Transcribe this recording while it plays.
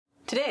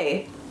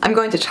Today, I'm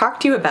going to talk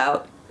to you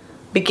about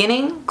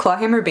beginning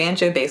clawhammer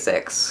banjo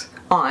basics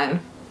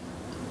on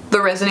the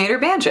Resonator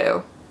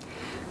banjo.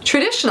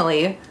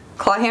 Traditionally,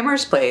 clawhammer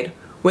is played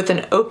with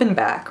an open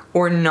back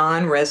or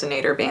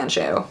non-resonator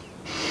banjo.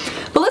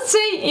 But let's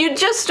say you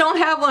just don't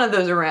have one of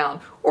those around,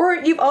 or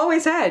you've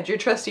always had your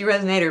trusty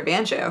Resonator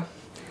banjo.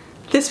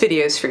 This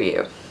video is for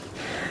you.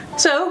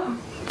 So,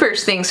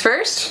 first things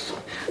first,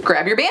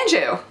 grab your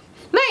banjo.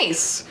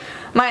 Nice!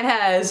 Mine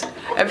has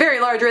a very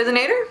large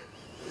resonator,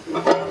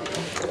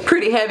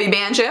 pretty heavy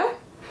banjo,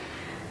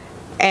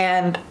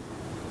 and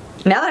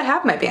now that I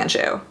have my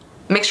banjo,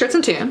 make sure it's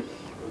in tune.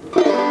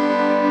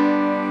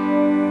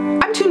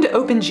 I'm tuned to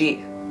open G.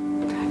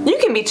 You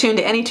can be tuned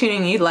to any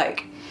tuning you'd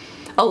like.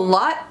 A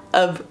lot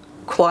of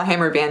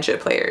clawhammer banjo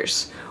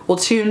players will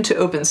tune to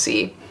open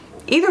C.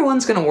 Either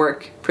one's going to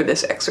work for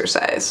this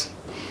exercise.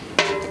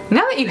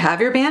 Now that you have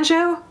your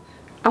banjo,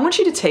 I want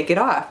you to take it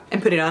off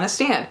and put it on a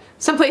stand,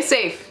 someplace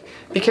safe.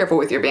 Be careful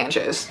with your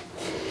banjos.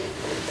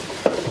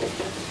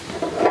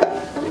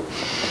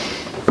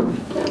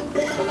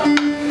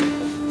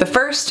 The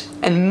first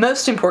and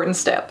most important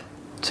step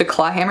to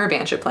clawhammer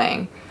banjo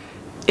playing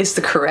is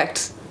the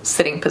correct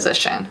sitting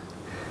position.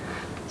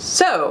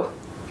 So,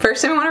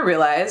 first thing we want to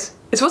realize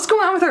is what's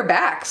going on with our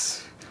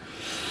backs.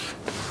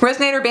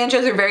 Resonator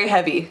banjos are very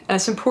heavy, and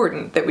it's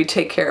important that we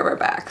take care of our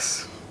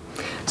backs.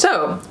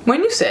 So,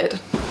 when you sit,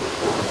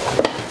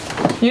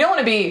 you don't want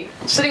to be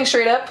sitting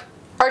straight up,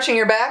 arching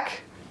your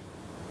back.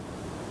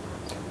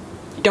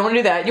 You don't want to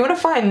do that. You want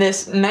to find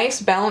this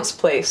nice balanced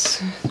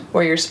place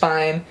where your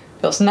spine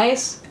feels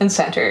nice and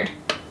centered.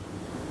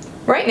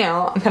 Right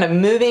now, I'm kind of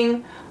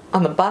moving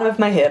on the bottom of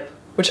my hip,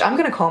 which I'm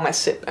going to call my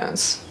sit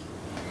bones.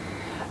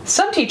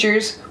 Some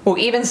teachers will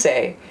even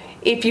say,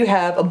 if you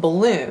have a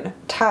balloon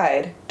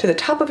tied to the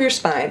top of your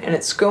spine and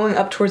it's going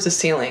up towards the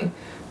ceiling,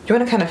 you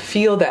want to kind of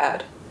feel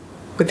that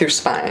with your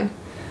spine.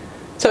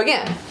 So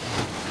again,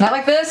 not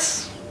like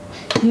this,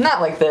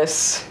 not like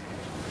this.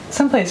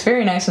 Someplace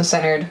very nice and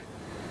centered,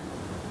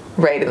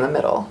 right in the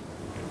middle.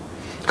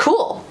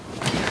 Cool.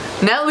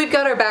 Now that we've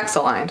got our backs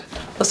aligned,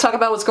 let's talk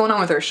about what's going on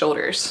with our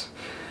shoulders.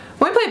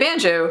 When we play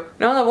banjo, we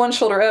don't have one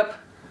shoulder up,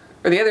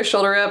 or the other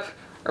shoulder up,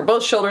 or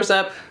both shoulders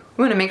up.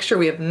 We want to make sure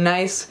we have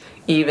nice,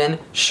 even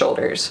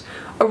shoulders.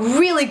 A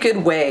really good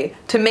way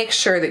to make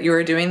sure that you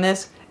are doing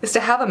this is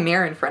to have a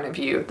mirror in front of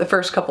you the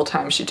first couple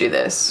times you do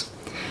this.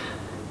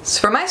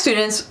 So for my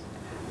students,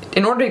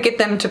 in order to get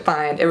them to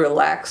find a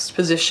relaxed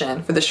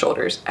position for the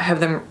shoulders, I have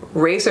them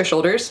raise their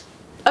shoulders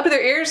up to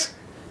their ears,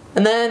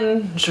 and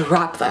then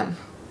drop them.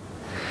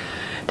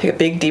 Take a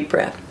big deep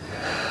breath.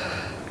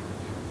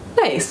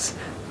 Nice.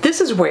 This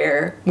is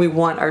where we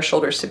want our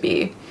shoulders to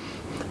be.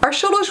 Our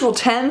shoulders will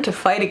tend to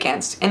fight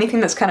against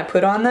anything that's kind of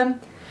put on them,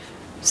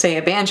 say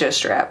a banjo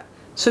strap.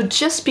 So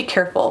just be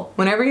careful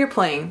whenever you're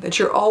playing that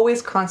you're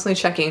always constantly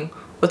checking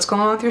what's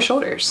going on with your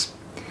shoulders.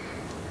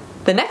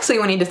 The next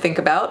thing we need to think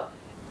about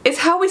is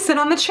how we sit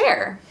on the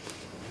chair.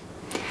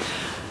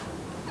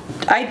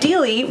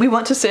 Ideally, we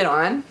want to sit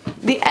on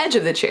the edge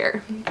of the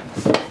chair.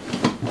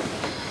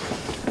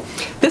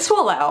 This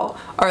will allow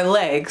our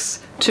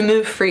legs to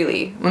move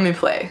freely when we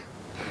play.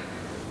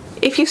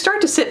 If you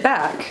start to sit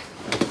back,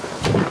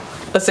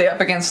 let's say up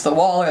against the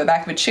wall or the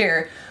back of a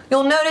chair,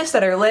 you'll notice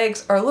that our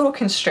legs are a little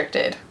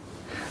constricted.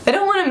 They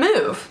don't want to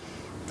move.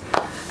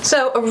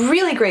 So a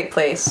really great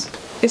place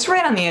is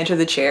right on the edge of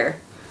the chair,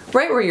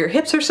 right where your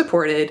hips are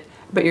supported,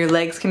 but your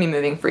legs can be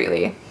moving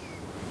freely.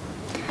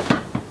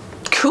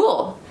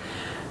 Cool.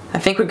 I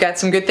think we've got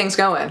some good things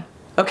going.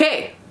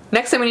 Okay,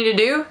 next thing we need to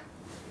do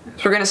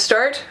is we're going to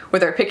start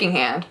with our picking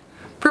hand.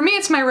 For me,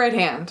 it's my right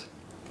hand.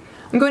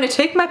 I'm going to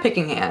take my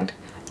picking hand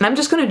and I'm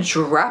just going to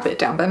drop it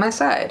down by my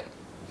side.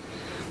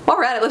 While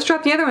we're at it, let's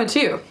drop the other one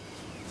too.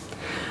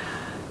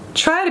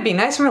 Try to be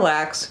nice and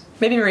relaxed.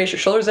 Maybe raise your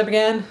shoulders up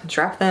again,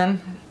 drop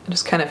them, and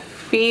just kind of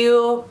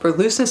feel for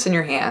looseness in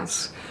your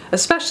hands,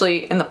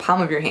 especially in the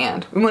palm of your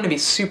hand. We want to be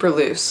super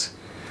loose.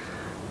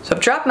 So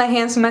I've dropped my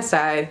hands to my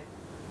side,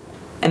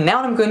 and now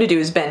what I'm going to do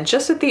is bend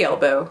just at the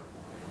elbow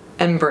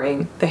and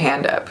bring the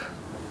hand up.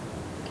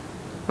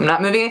 I'm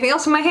not moving anything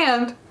else in my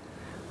hand.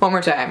 One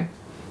more time.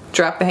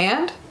 Drop the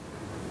hand,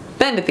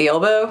 bend at the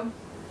elbow,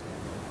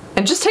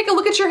 and just take a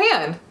look at your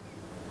hand.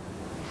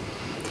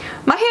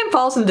 My hand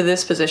falls into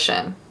this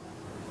position.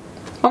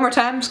 One more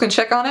time, I'm just gonna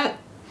check on it.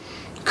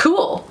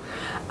 Cool.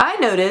 I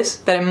notice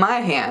that in my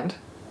hand,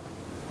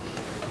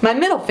 my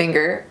middle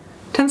finger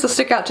tends to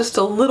stick out just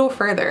a little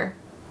further.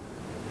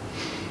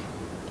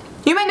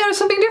 You might notice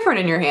something different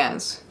in your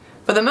hands,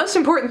 but the most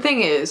important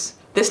thing is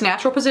this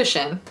natural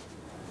position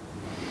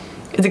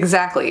is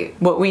exactly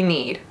what we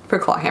need for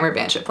clawhammer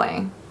banjo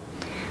playing.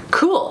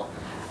 Cool.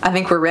 I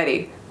think we're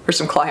ready for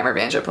some clawhammer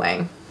banjo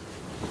playing.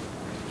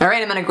 All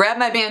right, I'm gonna grab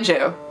my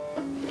banjo.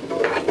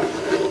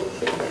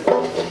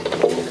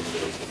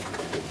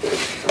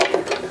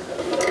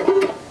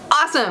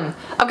 Awesome,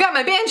 I've got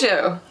my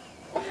banjo.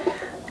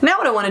 Now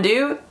what I wanna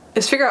do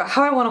is figure out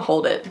how I wanna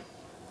hold it.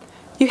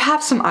 You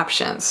have some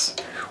options.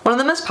 One of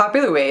the most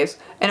popular ways,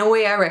 and a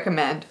way I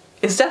recommend,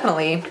 is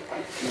definitely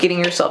getting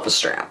yourself a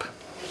strap.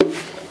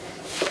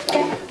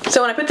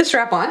 So when I put the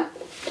strap on,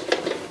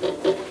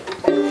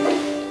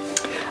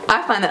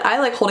 I find that I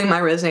like holding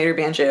my Resonator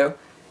banjo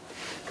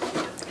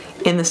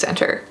in the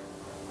center.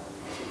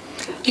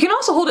 You can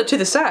also hold it to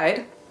the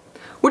side,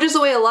 which is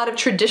the way a lot of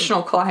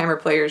traditional clawhammer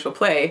players will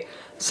play.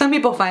 Some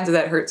people find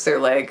that hurts their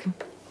leg.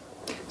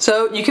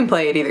 So you can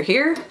play it either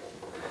here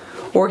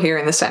or here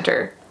in the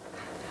center.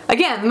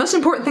 Again, the most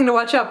important thing to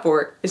watch out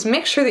for is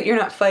make sure that you're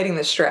not fighting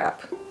the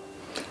strap.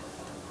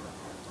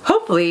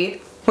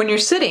 Hopefully, when you're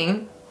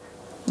sitting,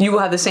 you will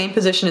have the same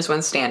position as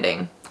when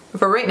standing.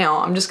 For right now,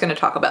 I'm just going to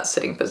talk about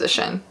sitting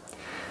position.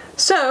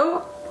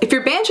 So, if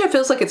your banjo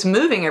feels like it's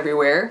moving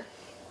everywhere,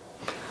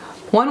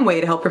 one way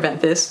to help prevent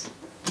this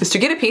is to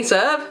get a piece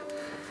of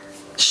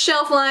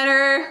shelf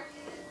liner,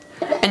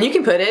 and you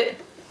can put it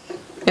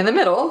in the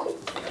middle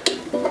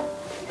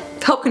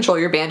to help control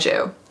your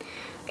banjo.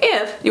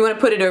 If you want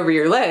to put it over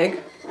your leg,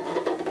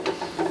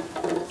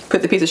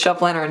 put the piece of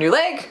shelf liner on your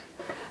leg,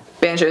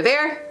 banjo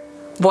there,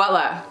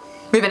 voila!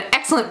 We have an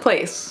excellent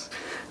place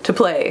to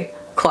play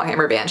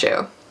clawhammer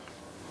banjo.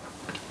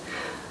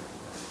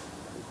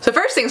 So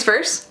first things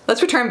first,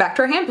 let's return back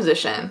to our hand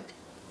position.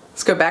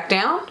 Let's go back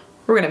down.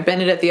 We're going to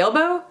bend it at the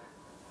elbow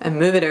and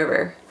move it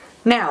over.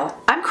 Now,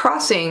 I'm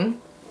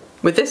crossing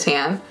with this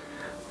hand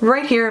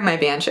right here in my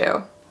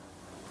banjo.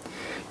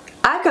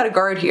 I've got a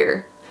guard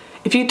here.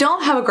 If you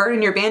don't have a guard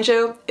in your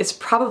banjo, it's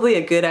probably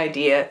a good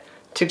idea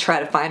to try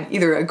to find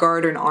either a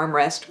guard or an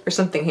armrest or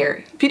something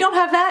here. If you don't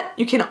have that,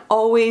 you can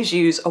always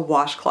use a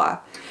washcloth.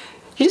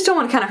 You just don't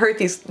want to kind of hurt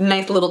these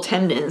nice little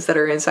tendons that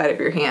are inside of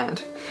your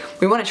hand.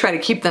 We want to try to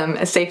keep them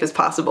as safe as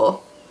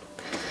possible.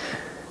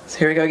 So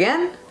here we go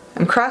again.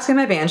 I'm crossing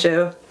my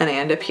banjo and I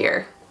end up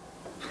here.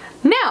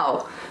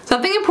 Now,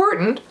 something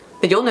important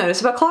that you'll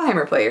notice about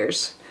clawhammer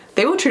players.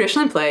 They will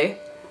traditionally play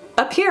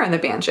up here on the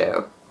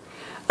banjo.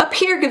 Up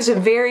here gives a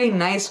very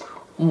nice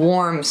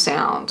warm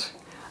sound.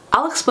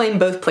 I'll explain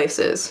both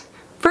places.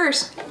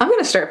 First, I'm going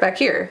to start back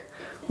here,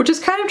 which is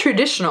kind of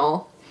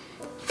traditional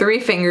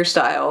 3-finger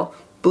style,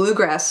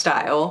 bluegrass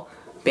style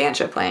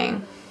banjo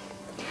playing.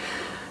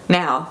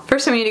 Now,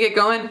 first thing we need to get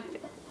going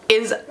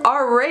is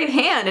our right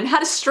hand and how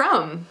to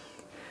strum.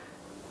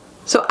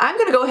 So I'm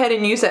going to go ahead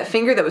and use that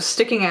finger that was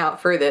sticking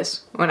out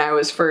furthest when I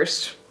was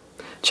first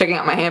checking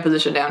out my hand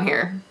position down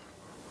here.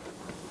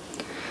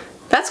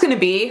 That's going to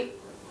be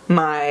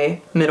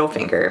my middle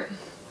finger.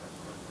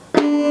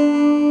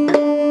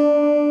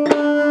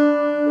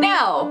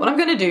 Now, what I'm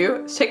going to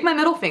do is take my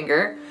middle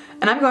finger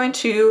and I'm going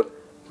to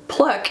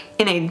pluck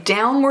in a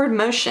downward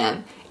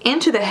motion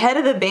into the head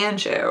of the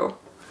banjo,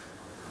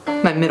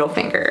 my middle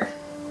finger.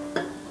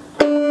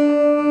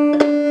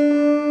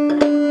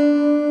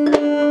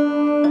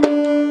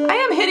 I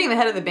am hitting the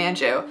head of the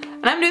banjo,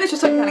 and I'm doing this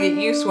just so I can kind of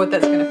get used to what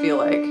that's going to feel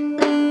like.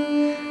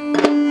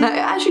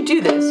 Now, as you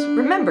do this,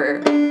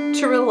 remember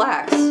to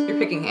relax your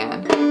picking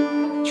hand.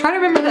 Try to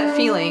remember that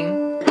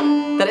feeling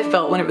that it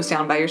felt when it was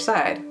down by your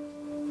side.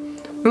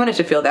 We want it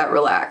to feel that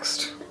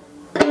relaxed.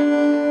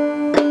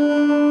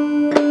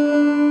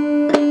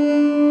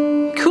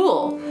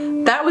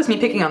 That was me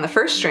picking on the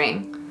first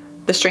string,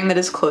 the string that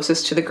is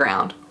closest to the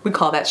ground. We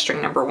call that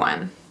string number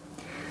 1.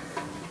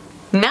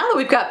 Now that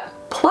we've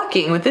got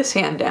plucking with this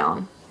hand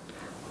down,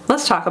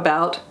 let's talk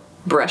about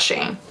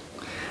brushing.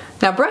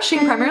 Now brushing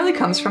primarily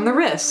comes from the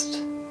wrist.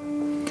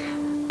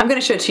 I'm going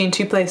to show it to you in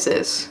 2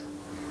 places.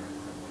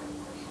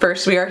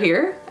 First we are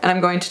here, and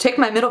I'm going to take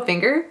my middle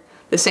finger,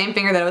 the same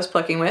finger that I was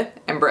plucking with,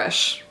 and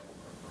brush.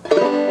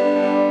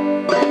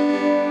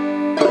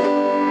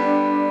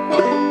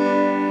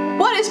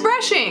 What is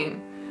brushing?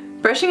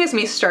 Brushing is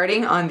me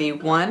starting on the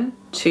 1,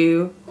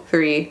 2,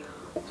 3,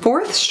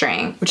 4th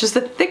string, which is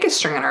the thickest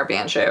string on our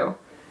banjo,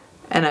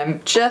 and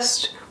I'm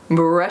just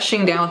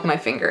brushing down with my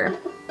finger.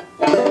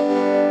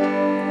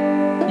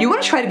 You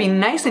want to try to be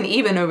nice and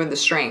even over the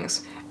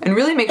strings, and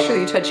really make sure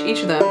that you touch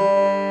each of them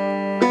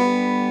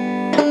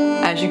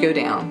as you go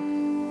down.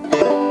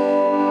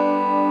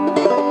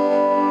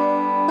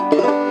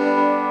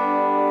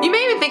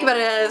 Think about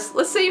it as,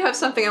 let's say you have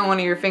something on one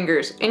of your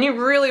fingers and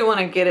you really want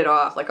to get it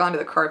off, like onto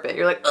the carpet.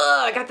 You're like,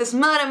 ugh, I got this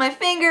mud on my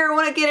finger, I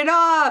want to get it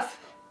off.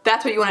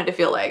 That's what you want it to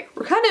feel like.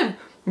 We're kind of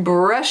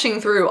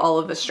brushing through all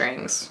of the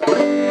strings.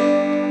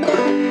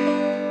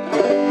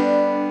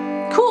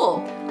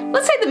 Cool.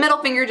 Let's say the middle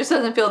finger just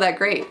doesn't feel that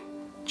great.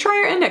 Try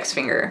your index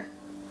finger.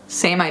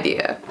 Same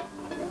idea.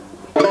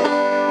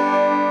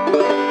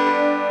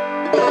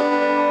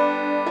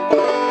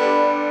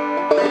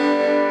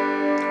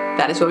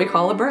 That is what we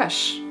call a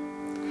brush.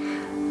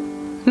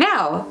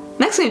 Now,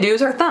 next thing to do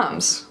is our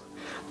thumbs.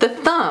 The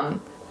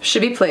thumb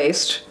should be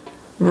placed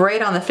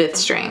right on the 5th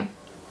string.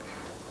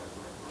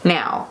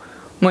 Now,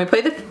 when we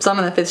play the thumb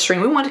on the 5th string,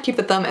 we want to keep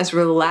the thumb as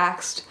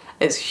relaxed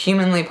as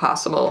humanly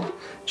possible.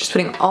 Just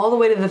putting all the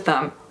weight of the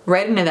thumb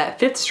right into that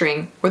 5th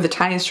string, or the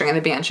tiniest string on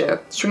the banjo.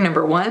 String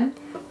number 1,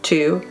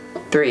 2,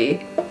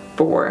 3,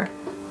 4,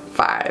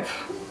 5.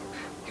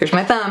 Here's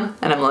my thumb,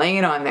 and I'm laying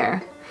it on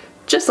there.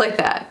 Just like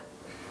that.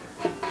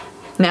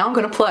 Now I'm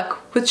going to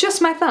pluck with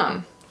just my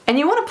thumb. And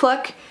you want to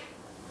pluck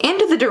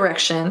into the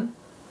direction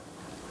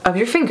of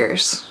your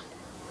fingers.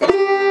 You'll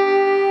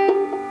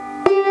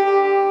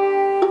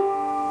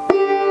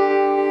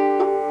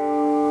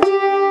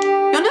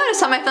notice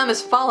how my thumb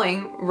is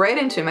falling right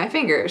into my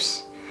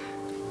fingers.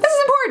 This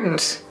is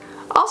important.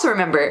 Also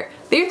remember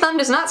that your thumb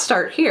does not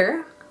start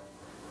here.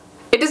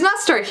 It does not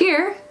start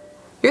here.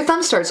 Your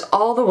thumb starts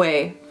all the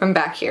way from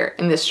back here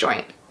in this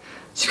joint.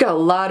 So you've got a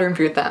lot of room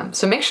for your thumb.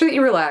 So make sure that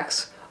you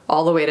relax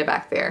all the way to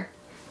back there.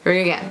 Here we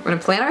go again. We're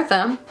gonna plant our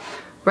thumb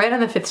right on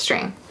the 5th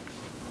string.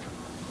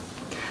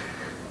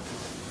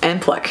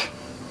 And pluck.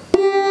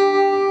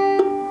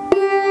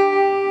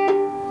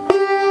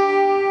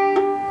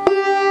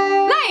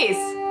 Nice!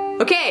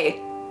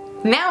 Okay,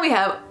 now we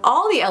have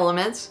all the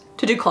elements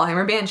to do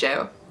Clawhammer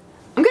Banjo.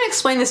 I'm gonna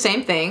explain the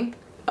same thing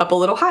up a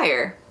little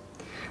higher.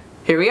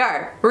 Here we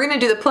are. We're gonna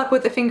do the pluck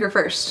with the finger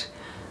first.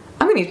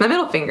 I'm gonna use my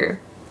middle finger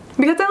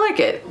because I like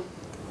it.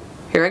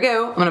 Here I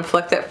go. I'm gonna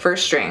pluck that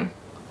 1st string.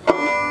 A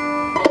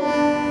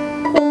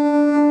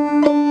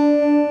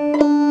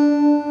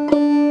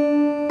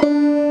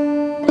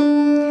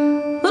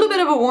little bit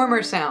of a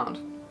warmer sound.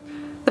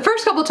 The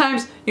first couple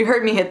times you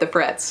heard me hit the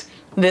frets.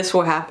 This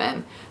will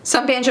happen.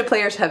 Some banjo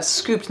players have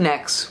scooped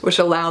necks, which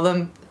allow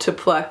them to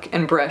pluck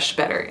and brush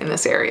better in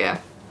this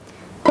area.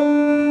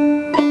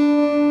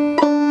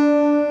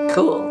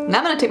 Cool. Now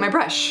I'm gonna take my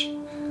brush.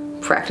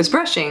 Practice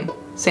brushing.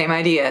 Same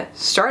idea.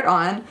 Start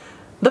on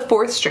the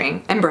 4th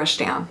string and brush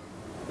down.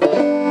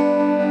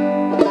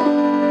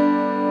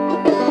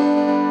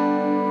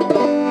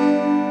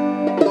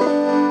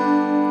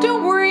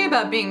 Don't worry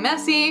about being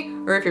messy,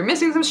 or if you're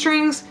missing some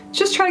strings,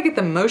 just try to get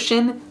the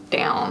motion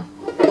down.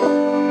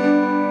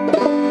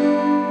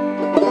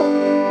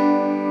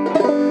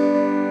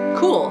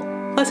 Cool.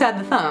 Let's add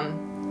the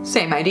thumb.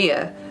 Same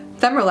idea.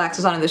 Thumb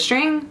relaxes onto the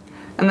string,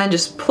 and then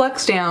just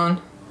plucks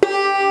down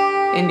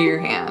into your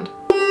hand.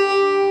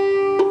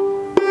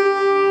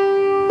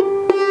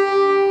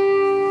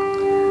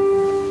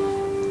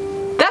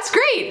 That's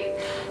great!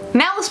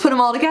 Now let's put them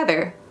all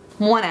together,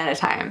 one at a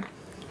time.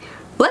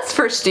 Let's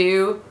first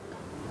do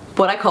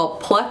what I call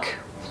pluck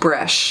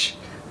brush.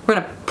 We're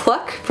gonna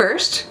pluck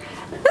first.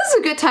 This is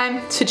a good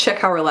time to check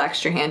how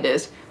relaxed your hand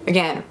is.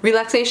 Again,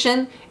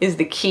 relaxation is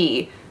the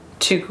key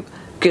to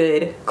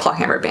good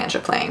clawhammer banjo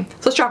playing. So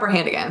let's drop our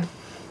hand again.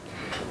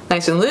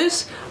 Nice and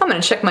loose. I'm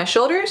gonna check my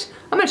shoulders.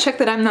 I'm gonna check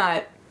that I'm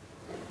not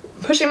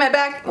pushing my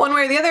back one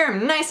way or the other.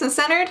 I'm nice and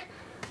centered.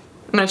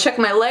 I'm gonna check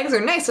my legs are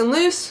nice and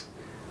loose.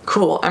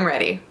 Cool, I'm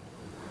ready.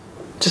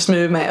 Just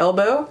move my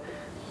elbow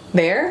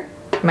there.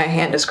 My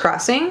hand is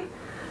crossing.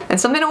 And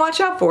something to watch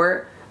out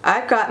for,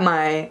 I've got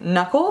my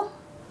knuckle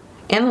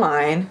in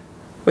line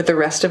with the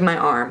rest of my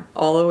arm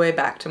all the way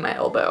back to my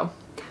elbow.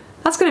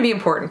 That's gonna be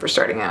important for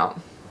starting out.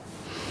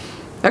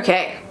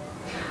 Okay,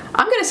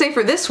 I'm gonna say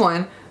for this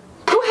one,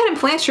 go ahead and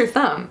plant your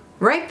thumb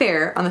right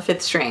there on the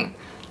 5th string.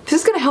 This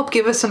is gonna help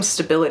give us some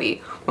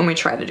stability when we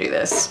try to do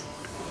this.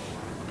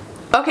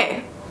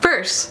 Okay,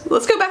 first,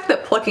 let's go back to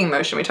that plucking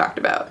motion we talked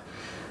about.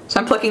 So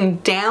I'm plucking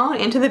down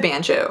into the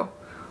banjo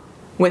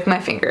with my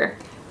finger.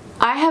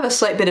 I have a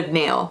slight bit of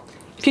nail.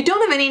 If you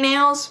don't have any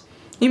nails,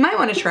 you might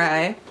want to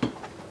try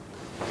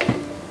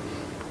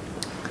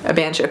a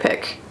banjo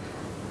pick.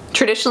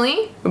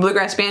 Traditionally, with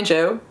bluegrass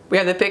banjo, we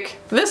have the pick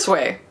this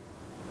way.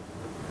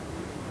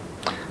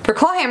 For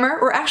clawhammer,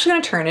 we're actually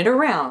going to turn it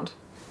around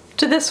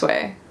to this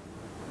way.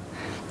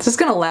 This is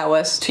going to allow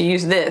us to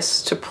use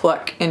this to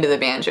pluck into the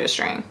banjo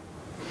string.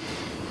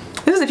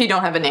 This is if you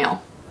don't have a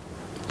nail.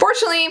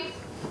 Fortunately,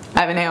 I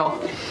have a nail.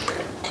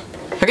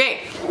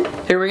 Okay,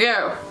 here we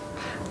go.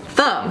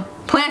 Thumb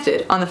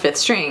planted on the 5th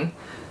string.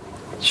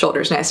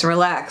 Shoulders nice and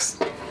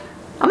relaxed.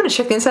 I'm going to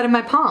check the inside of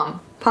my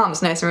palm.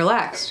 Palm's nice and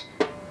relaxed.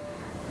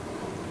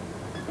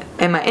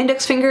 And my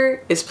index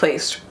finger is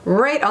placed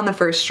right on the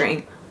 1st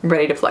string,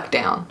 ready to pluck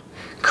down.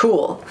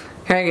 Cool.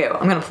 Here I go.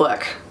 I'm gonna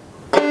pluck.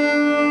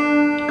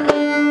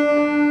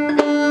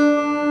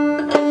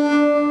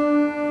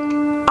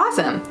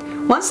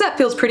 Awesome. Once that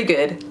feels pretty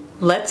good,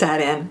 let's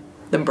add in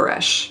the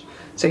brush.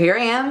 So here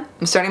I am.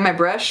 I'm starting my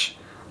brush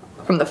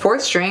from the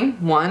 4th string.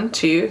 1,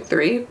 2,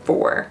 3,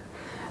 4.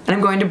 And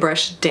I'm going to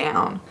brush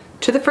down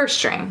to the 1st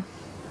string.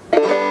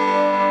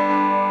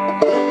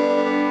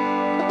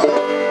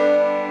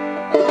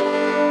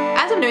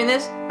 Doing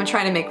this, I'm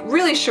trying to make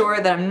really sure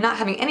that I'm not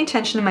having any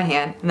tension in my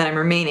hand and that I'm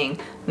remaining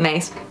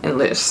nice and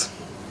loose.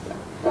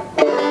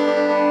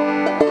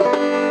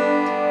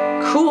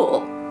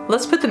 Cool.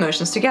 Let's put the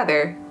motions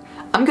together.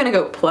 I'm gonna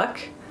go pluck,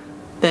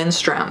 then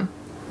strum.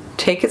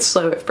 Take it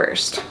slow at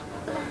first.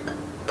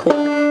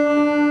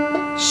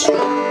 Pluck,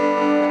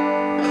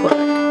 strum,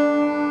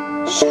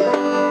 pluck,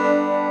 strum.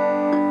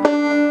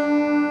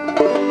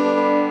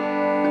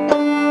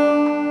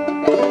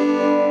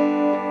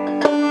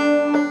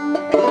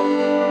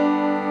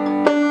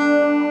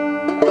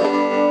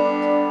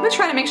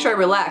 Try to make sure I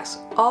relax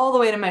all the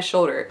way to my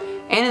shoulder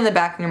and in the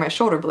back near my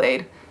shoulder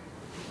blade,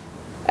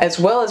 as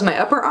well as my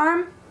upper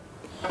arm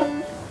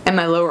and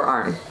my lower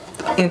arm.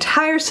 The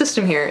entire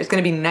system here is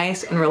going to be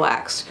nice and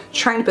relaxed,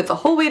 trying to put the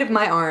whole weight of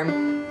my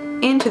arm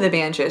into the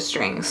banjo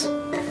strings.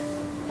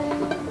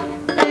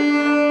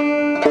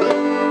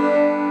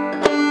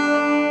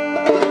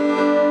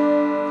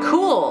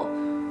 Cool!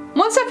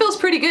 Once that feels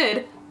pretty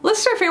good, let's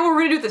start figuring out what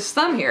we're gonna do with this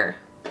thumb here.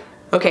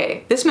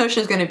 Okay, this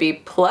motion is gonna be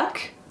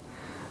pluck,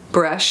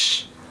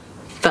 brush,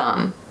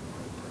 thumb.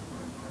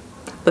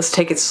 Let's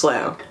take it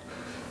slow.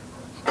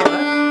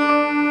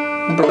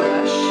 Pluck,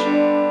 brush,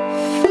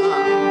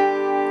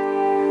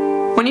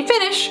 thumb. When you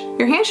finish,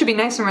 your hand should be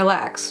nice and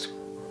relaxed.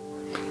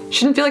 You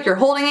shouldn't feel like you're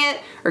holding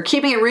it or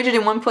keeping it rigid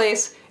in one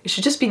place. It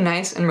should just be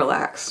nice and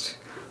relaxed.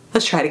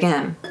 Let's try it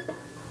again.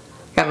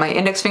 Got my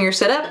index finger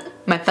set up,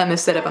 my thumb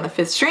is set up on the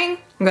 5th string.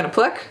 I'm gonna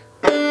pluck,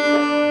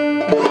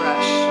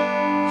 brush,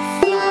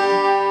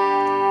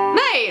 thumb.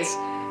 Nice!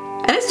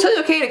 And it's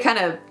totally okay to kind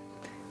of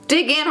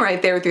dig in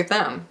right there with your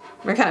thumb.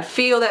 We're gonna kind of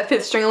feel that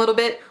 5th string a little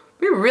bit.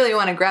 We really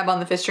want to grab on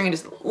the 5th string and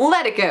just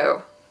let it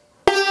go.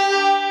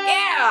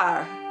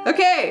 Yeah!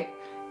 Okay,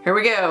 here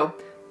we go.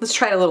 Let's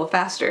try it a little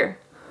faster.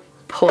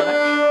 Pluck,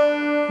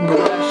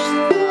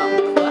 brush,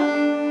 thumb,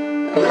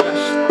 pluck,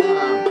 brush,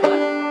 thumb,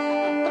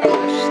 pluck,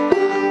 brush,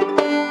 thumb.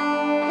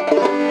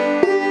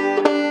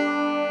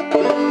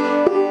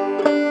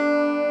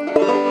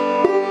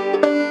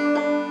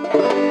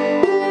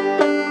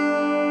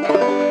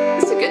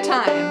 This is a good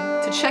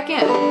time to check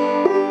in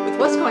with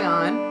what's going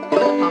on with the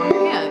palm of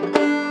your hand.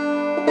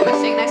 Am I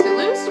staying nice and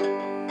loose?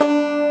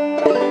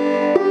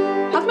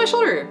 How's my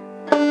shoulder?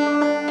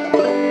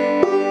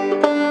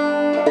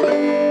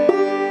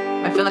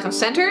 I feel like I'm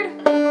centered?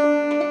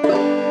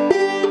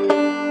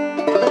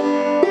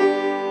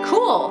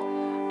 Cool!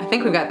 I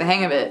think we've got the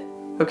hang of it.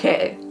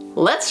 Okay,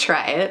 let's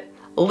try it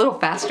a little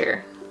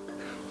faster.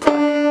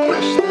 Pluck,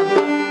 brush them,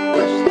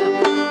 brush them,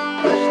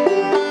 brush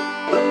them.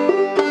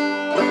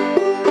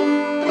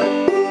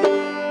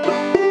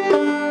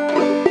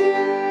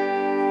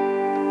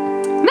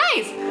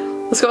 Nice!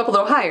 Let's go up a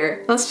little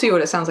higher. Let's see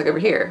what it sounds like over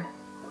here.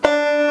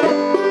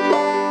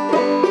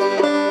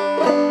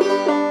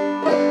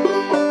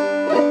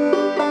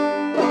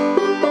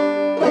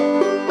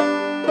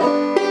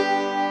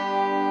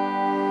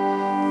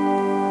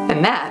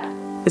 And that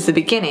is the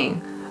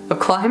beginning of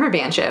Clawhammer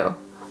Banjo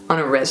on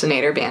a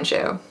Resonator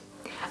banjo.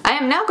 I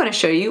am now going to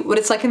show you what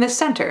it's like in the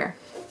center.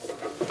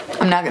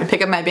 I'm now going to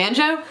pick up my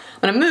banjo, I'm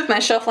going to move my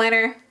shelf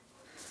liner,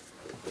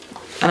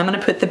 and I'm going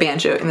to put the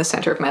banjo in the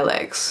center of my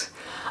legs.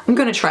 I'm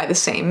going to try the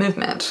same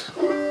movement.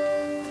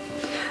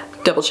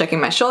 Double checking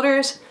my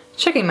shoulders,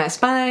 checking my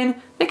spine,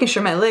 making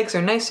sure my legs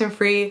are nice and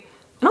free,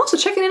 and also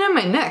checking in on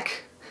my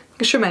neck.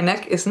 Making sure my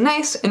neck is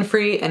nice and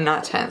free and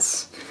not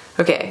tense.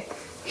 Okay,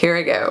 here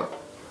I go.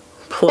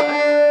 Pluck,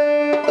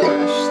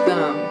 brush,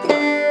 thumb,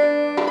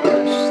 pluck,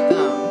 brush,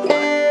 thumb,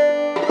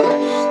 pluck,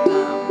 brush,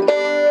 thumb.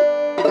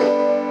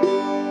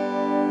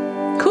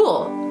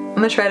 Cool. I'm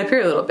gonna try it up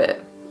here a little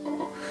bit.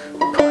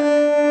 Pluck.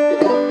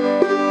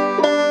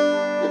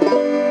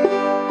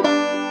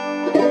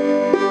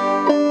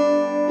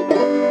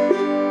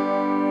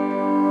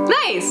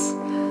 Nice!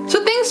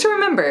 So things to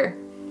remember.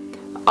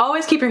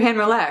 Always keep your hand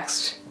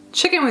relaxed.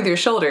 Check in with your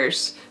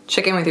shoulders.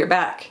 Check in with your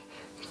back.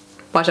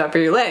 Watch out for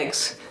your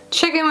legs.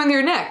 Check in with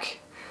your neck.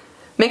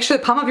 Make sure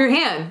the palm of your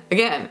hand,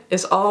 again,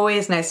 is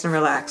always nice and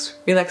relaxed.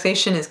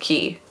 Relaxation is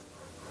key.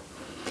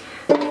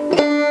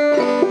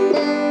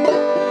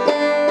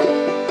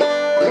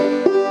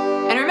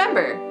 And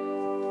remember,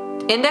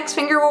 index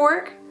finger will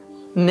work,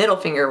 middle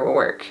finger will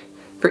work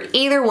for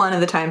either one of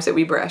the times that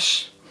we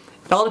brush.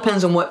 It all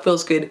depends on what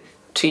feels good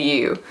to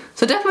you.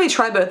 So definitely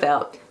try both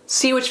out.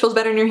 See which feels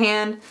better in your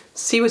hand,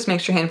 see which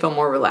makes your hand feel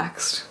more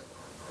relaxed.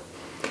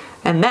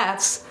 And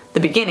that's the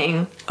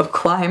beginning of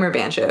Clawhammer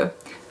Banjo.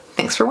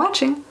 Thanks for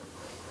watching.